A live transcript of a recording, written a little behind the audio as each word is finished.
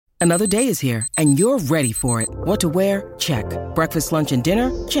Another day is here, and you're ready for it. What to wear? Check. Breakfast, lunch, and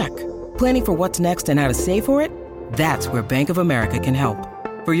dinner? Check. Planning for what's next and how to save for it? That's where Bank of America can help.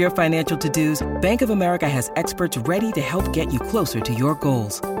 For your financial to-dos, Bank of America has experts ready to help get you closer to your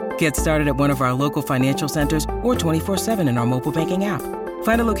goals. Get started at one of our local financial centers or 24/7 in our mobile banking app.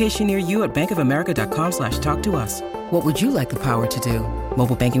 Find a location near you at bankofamerica.com/talktous. What would you like the power to do?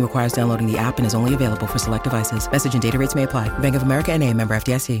 Mobile banking requires downloading the app and is only available for select devices. Message and data rates may apply. Bank of America N.A., member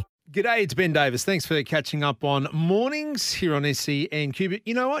FDIC. G'day, it's Ben Davis. Thanks for catching up on mornings here on SENQ. But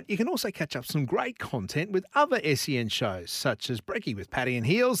you know what? You can also catch up some great content with other SEN shows, such as Brekkie with Paddy and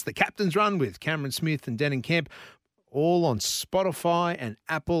Heels, The Captain's Run with Cameron Smith and Denon Kemp, all on Spotify and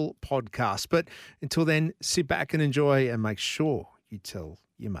Apple Podcasts. But until then, sit back and enjoy, and make sure you tell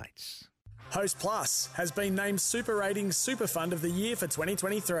your mates. Host Plus has been named Super Ratings Super Fund of the Year for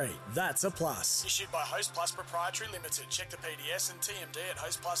 2023. That's a plus. Issued by Host Plus Proprietary Limited. Check the PDS and TMD at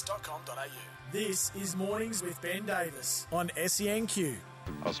hostplus.com.au. This is Mornings with Ben Davis on SENQ.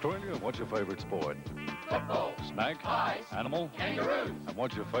 Australia, what's your favourite sport? Football. Snake? Pies. Animal? Kangaroo. And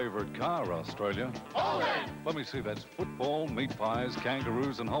what's your favourite car, Australia? Holden. Let me see, that's football, meat pies,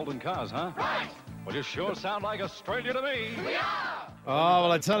 kangaroos and Holden cars, huh? Right. Well, you sure sound like Australia to me. We are. Oh,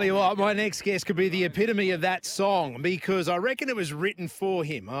 well, I tell you what, my next guest could be the epitome of that song, because I reckon it was written for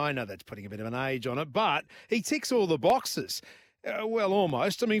him. I know that's putting a bit of an age on it, but he ticks all the boxes. Well,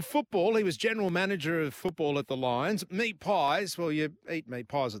 almost. I mean, football, he was general manager of football at the Lions. Meat pies, well, you eat meat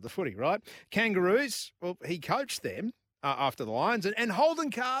pies at the footy, right? Kangaroos, well, he coached them after the Lions. And Holden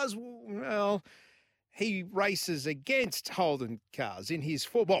cars, well, he races against Holden cars in his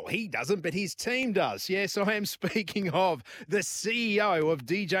football. He doesn't, but his team does. Yes, I am speaking of the CEO of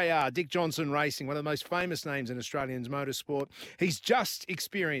DJR, Dick Johnson Racing, one of the most famous names in Australian motorsport. He's just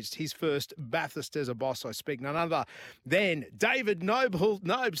experienced his first Bathurst as a boss. I speak none other than David Noble.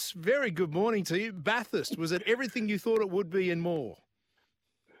 Nobes, very good morning to you. Bathurst, was it everything you thought it would be and more?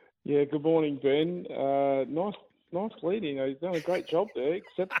 Yeah, good morning, Ben. Nice leading. He's done a great job there,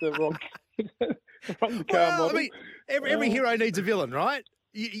 except the wrong car model. I mean, every hero needs a villain, right?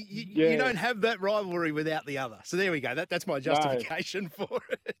 You don't have that rivalry without the other. So there we go. That's my justification for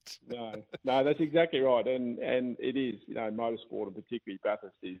it. No, that's exactly right. And it is, motorsport, and particularly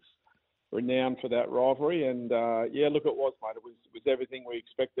Bathurst, is renowned for that rivalry. And look, it was, mate. It was everything we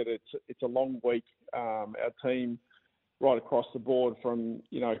expected. It's a long week. Our team, right across the board, from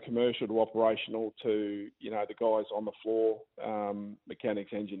commercial to operational to the guys on the floor,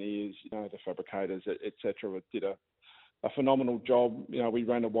 mechanics, engineers, the fabricators, etc., did a phenomenal job. We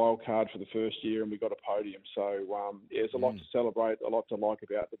ran a wild card for the first year and we got a podium. So there's a lot to celebrate, a lot to like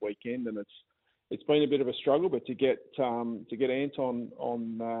about the weekend, and it's been a bit of a struggle, but to get Anton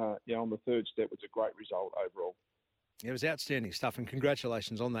on the third step was a great result overall. It was outstanding stuff, and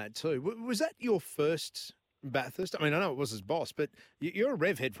congratulations on that too. Was that your first Bathurst? I mean, I know it was his boss, but you're a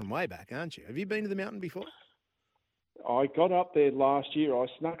rev head from way back, aren't you? Have you been to the mountain before? I got up there last year. I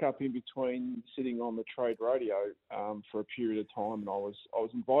snuck up in between sitting on the trade radio for a period of time, and I was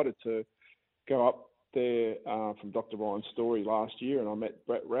invited to go up there from Dr. Ryan's Story last year, and I met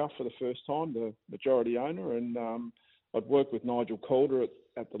Brett Ralph for the first time, the majority owner, and I'd worked with Nigel Calder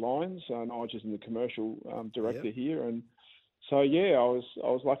at the Lions. Nigel's in the commercial director here, and so I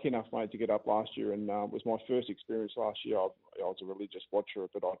was lucky enough, mate, to get up last year, and it was my first experience last year. I was a religious watcher,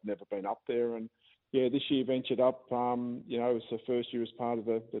 but I'd never been up there, and this year ventured up. It was the first year as part of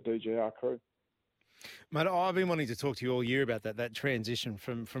the DJR crew. Mate, I've been wanting to talk to you all year about that transition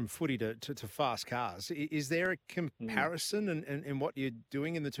from footy to fast cars. Is there a comparison in what you're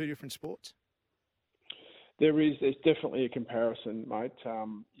doing in the two different sports? There's definitely a comparison, mate.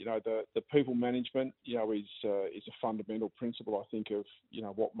 The people management, is a fundamental principle, I think, of,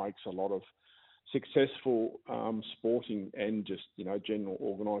 what makes a lot of successful sporting and just, general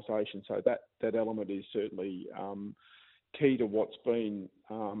organisation. So that element is certainly key to what's been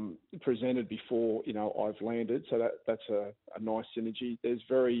presented before, I've landed. So that's a nice synergy. There's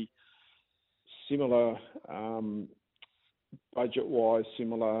very similar budget-wise,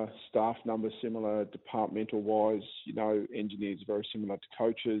 similar staff numbers, similar departmental-wise. Engineers are very similar to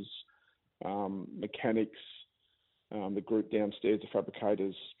coaches, mechanics, the group downstairs, the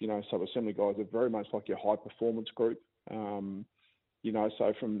fabricators. So assembly guys are very much like your high-performance group.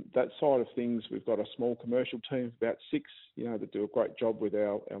 So from that side of things, we've got a small commercial team of about 6, that do a great job with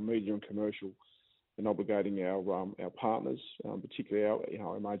our media and commercial and obligating our partners, particularly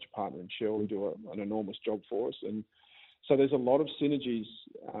our major partner in Shell, who do an enormous job for us. And so there's a lot of synergies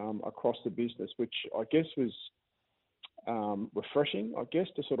across the business, which I guess was refreshing,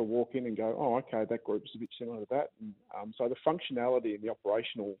 to sort of walk in and go, oh, okay, that group's a bit similar to that. And so the functionality and the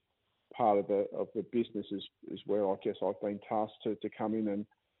operational part of the business is where I guess I've been tasked to come in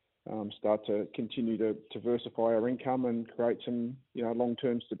and start to continue to diversify our income and create some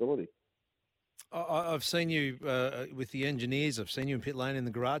long-term stability. I've seen you with the engineers. I've seen you in pit lane in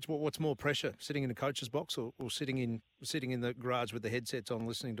the garage. What's more pressure, sitting in a coach's box or sitting in the garage with the headsets on,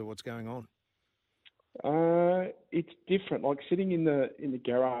 listening to what's going on? It's different. Like sitting in the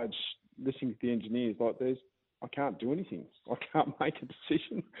garage, listening to the engineers. I can't do anything. I can't make a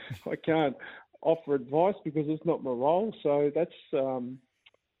decision. I can't offer advice because it's not my role. So that's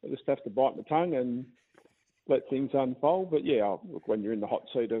I just have to bite my tongue and let things unfold. But yeah, look, when you're in the hot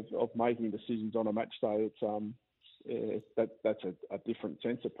seat of making decisions on a match day, that's a different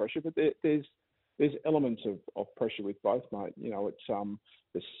sense of pressure. But there's elements of pressure with both, mate.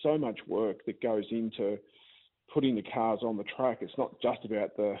 There's so much work that goes into putting the cars on the track. It's not just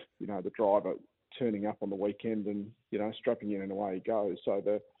about the driver turning up on the weekend and strapping in and away he goes. So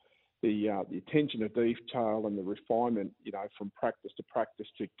the attention to detail and the refinement, from practice to practice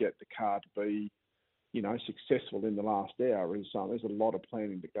to get the car to be successful in the last hour is there's a lot of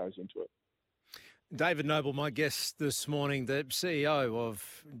planning that goes into it. David Noble, my guest this morning, the CEO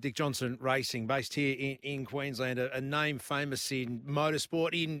of Dick Johnson Racing, based here in Queensland, a name famous in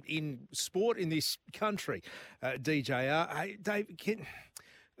motorsport, in sport in this country, DJR. Hey, Dave,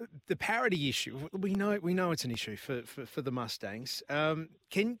 the parity issue, we know it's an issue for the Mustangs.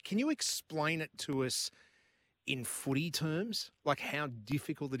 Can you explain it to us in footy terms, like how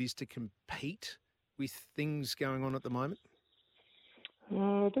difficult it is to compete with things going on at the moment?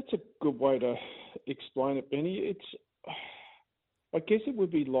 That's a good way to explain it, Benny. I guess it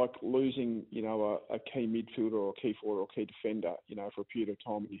would be like losing, a key midfielder or a key forward or a key defender, for a period of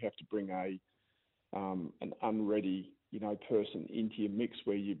time. You have to bring an unready, person into your mix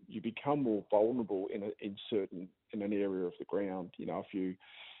where you become more vulnerable in an area of the ground. If you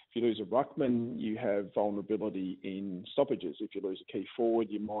lose a ruckman, you have vulnerability in stoppages. If you lose a key forward,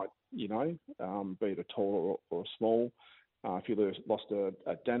 you might, be it a tall or a small. If you lost a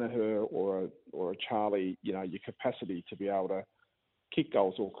Danaher or a Charlie, your capacity to be able to kick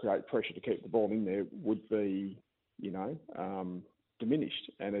goals or create pressure to keep the ball in there would be,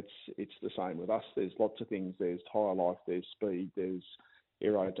 diminished. And it's the same with us. There's lots of things. There's tyre life, there's speed, there's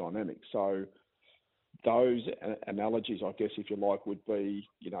aerodynamics. So those analogies, I guess, if you like, would be,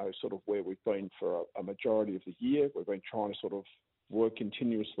 sort of where we've been for a majority of the year. We've been trying to sort of work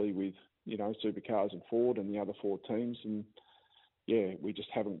continuously with, Supercars and Ford and the other four teams. And, yeah, we just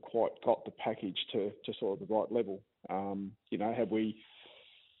haven't quite got the package to sort of the right level. Had we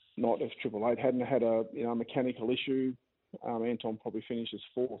not, if Triple Eight hadn't had a, mechanical issue, Anton probably finishes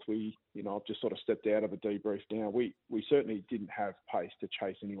fourth. I've just sort of stepped out of a debrief now. We certainly didn't have pace to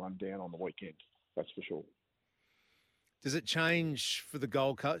chase anyone down on the weekend. That's for sure. Does it change for the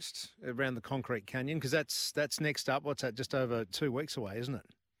Gold Coast around the Concrete Canyon? Because that's next up. What's that? Just over 2 weeks away, isn't it?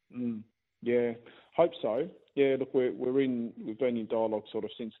 Yeah, hope so. Yeah, look, we've been in dialogue sort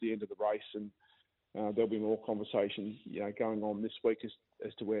of since the end of the race, and there'll be more conversations, going on this week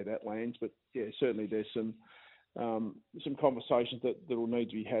as to where that lands. But yeah, certainly there's some conversations that will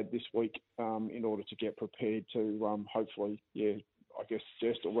need to be had this week in order to get prepared to hopefully, I guess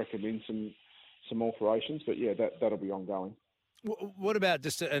suggest or recommend some alterations. But yeah, that'll be ongoing. What about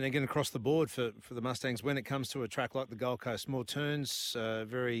just, and again, across the board for the Mustangs, when it comes to a track like the Gold Coast, more turns,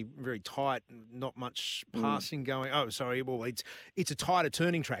 very, very tight, not much passing going. Oh, sorry. Well, it's a tighter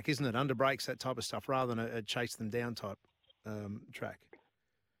turning track, isn't it? Under brakes, that type of stuff, rather than a chase them down type track.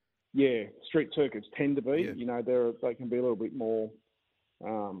 Yeah, street circuits tend to be. Yeah. They can be a little bit more.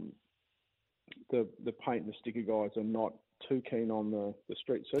 The paint and the sticker guys are not too keen on the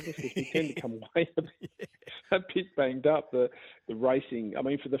street circuits because we tend to come away a bit banged up. The racing, I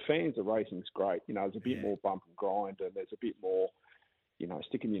mean, for the fans, the racing's great. There's a bit more bump and grind, and there's a bit more,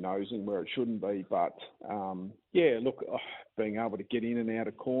 sticking your nose in where it shouldn't be. But being able to get in and out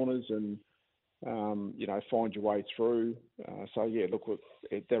of corners and find your way through.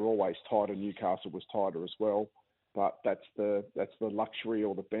 They're always tighter. Newcastle was tighter as well. But that's the luxury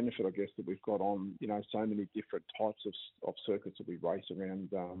or the benefit, I guess, that we've got on, so many different types of circuits that we race around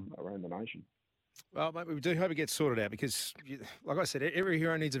the nation. Well, mate, we do hope it gets sorted out because, like I said, every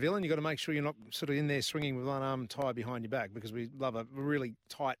hero needs a villain. You've got to make sure you're not sort of in there swinging with one arm tied behind your back because we love a really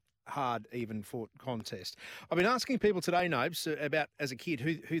tight, hard, even-fought contest. I've been asking people today, Nobes, about, as a kid,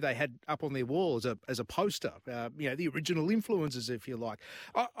 who they had up on their wall as a poster, the original influences, if you like.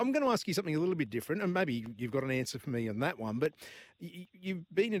 I'm going to ask you something a little bit different, and maybe you've got an answer for me on that one, but you've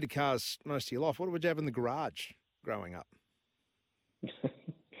been into cars most of your life. What would you have in the garage growing up?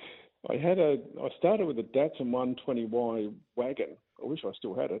 I started with a Datsun 120Y wagon. I wish I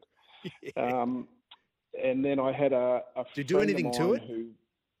still had it. Yeah. And then I had a Did you do friend anything of to mine it? who,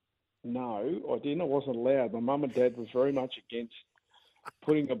 no, I didn't. I wasn't allowed. My mum and dad were very much against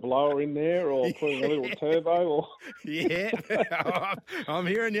putting a blower in there or putting a little turbo or. Yeah, I'm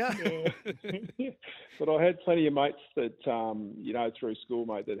hearing you. Yeah. But I had plenty of mates that, through school,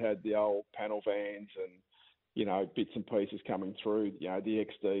 mate, that had the old panel vans and, bits and pieces coming through. The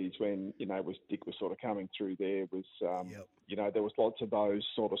XDs when, Dick was sort of coming through there was, Yep. there was lots of those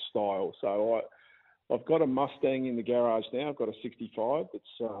sort of styles. So I've got a Mustang in the garage now. I've got a 65.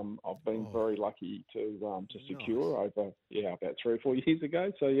 That's I've been very lucky to secure over about 3 or 4 years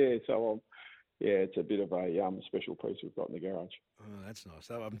ago. So it's a bit of a special piece we've got in the garage. Oh, that's nice.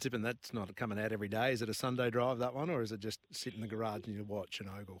 So I'm tipping that's not coming out every day. Is it a Sunday drive, that one, or is it just sit in the garage and you watch and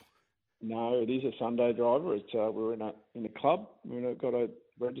ogle? No, it is a Sunday driver. It's we're in a club. We've got a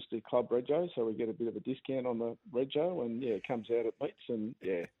registered club rego, so we get a bit of a discount on the rego, and it comes out at meets, and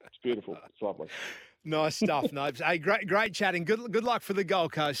it's beautiful. It's lovely. Nice stuff, Nobes. Hey, great chatting. Good luck for the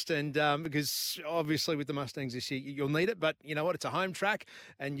Gold Coast, and because obviously with the Mustangs this year you'll need it, but you know what? It's a home track,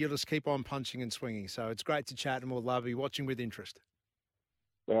 and you'll just keep on punching and swinging. So it's great to chat, and we'll be watching with interest.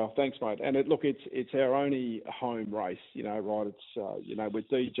 Well, thanks, mate. And it's our only home race, right? It's with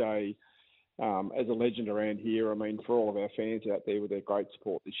DJ. As a legend around here, I mean, for all of our fans out there with their great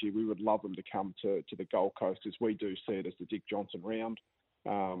support this year, we would love them to come to the Gold Coast as we do see it as the Dick Johnson round.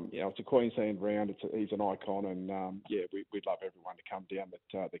 It's a Queensland round. He's an icon, and we'd love everyone to come down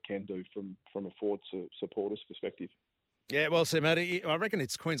that can do from a Ford supporters perspective. Yeah, well said, mate. I reckon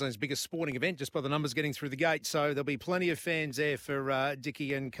it's Queensland's biggest sporting event just by the numbers getting through the gate. So there'll be plenty of fans there for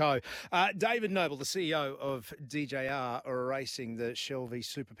Dickie and co. David Noble, the CEO of DJR Racing, the Shelby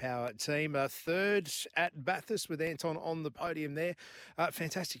Superpower team. Third at Bathurst with Anton on the podium there.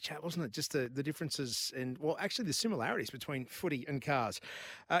 Fantastic chat, wasn't it? Just the differences and, well, actually the similarities between footy and cars.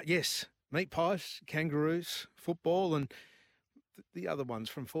 Yes, meat pies, kangaroos, football and the other ones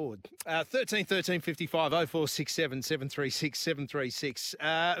from forward. 13 55 0467 736 736.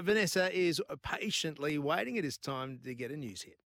 Vanessa is patiently waiting. It is time to get a news hit.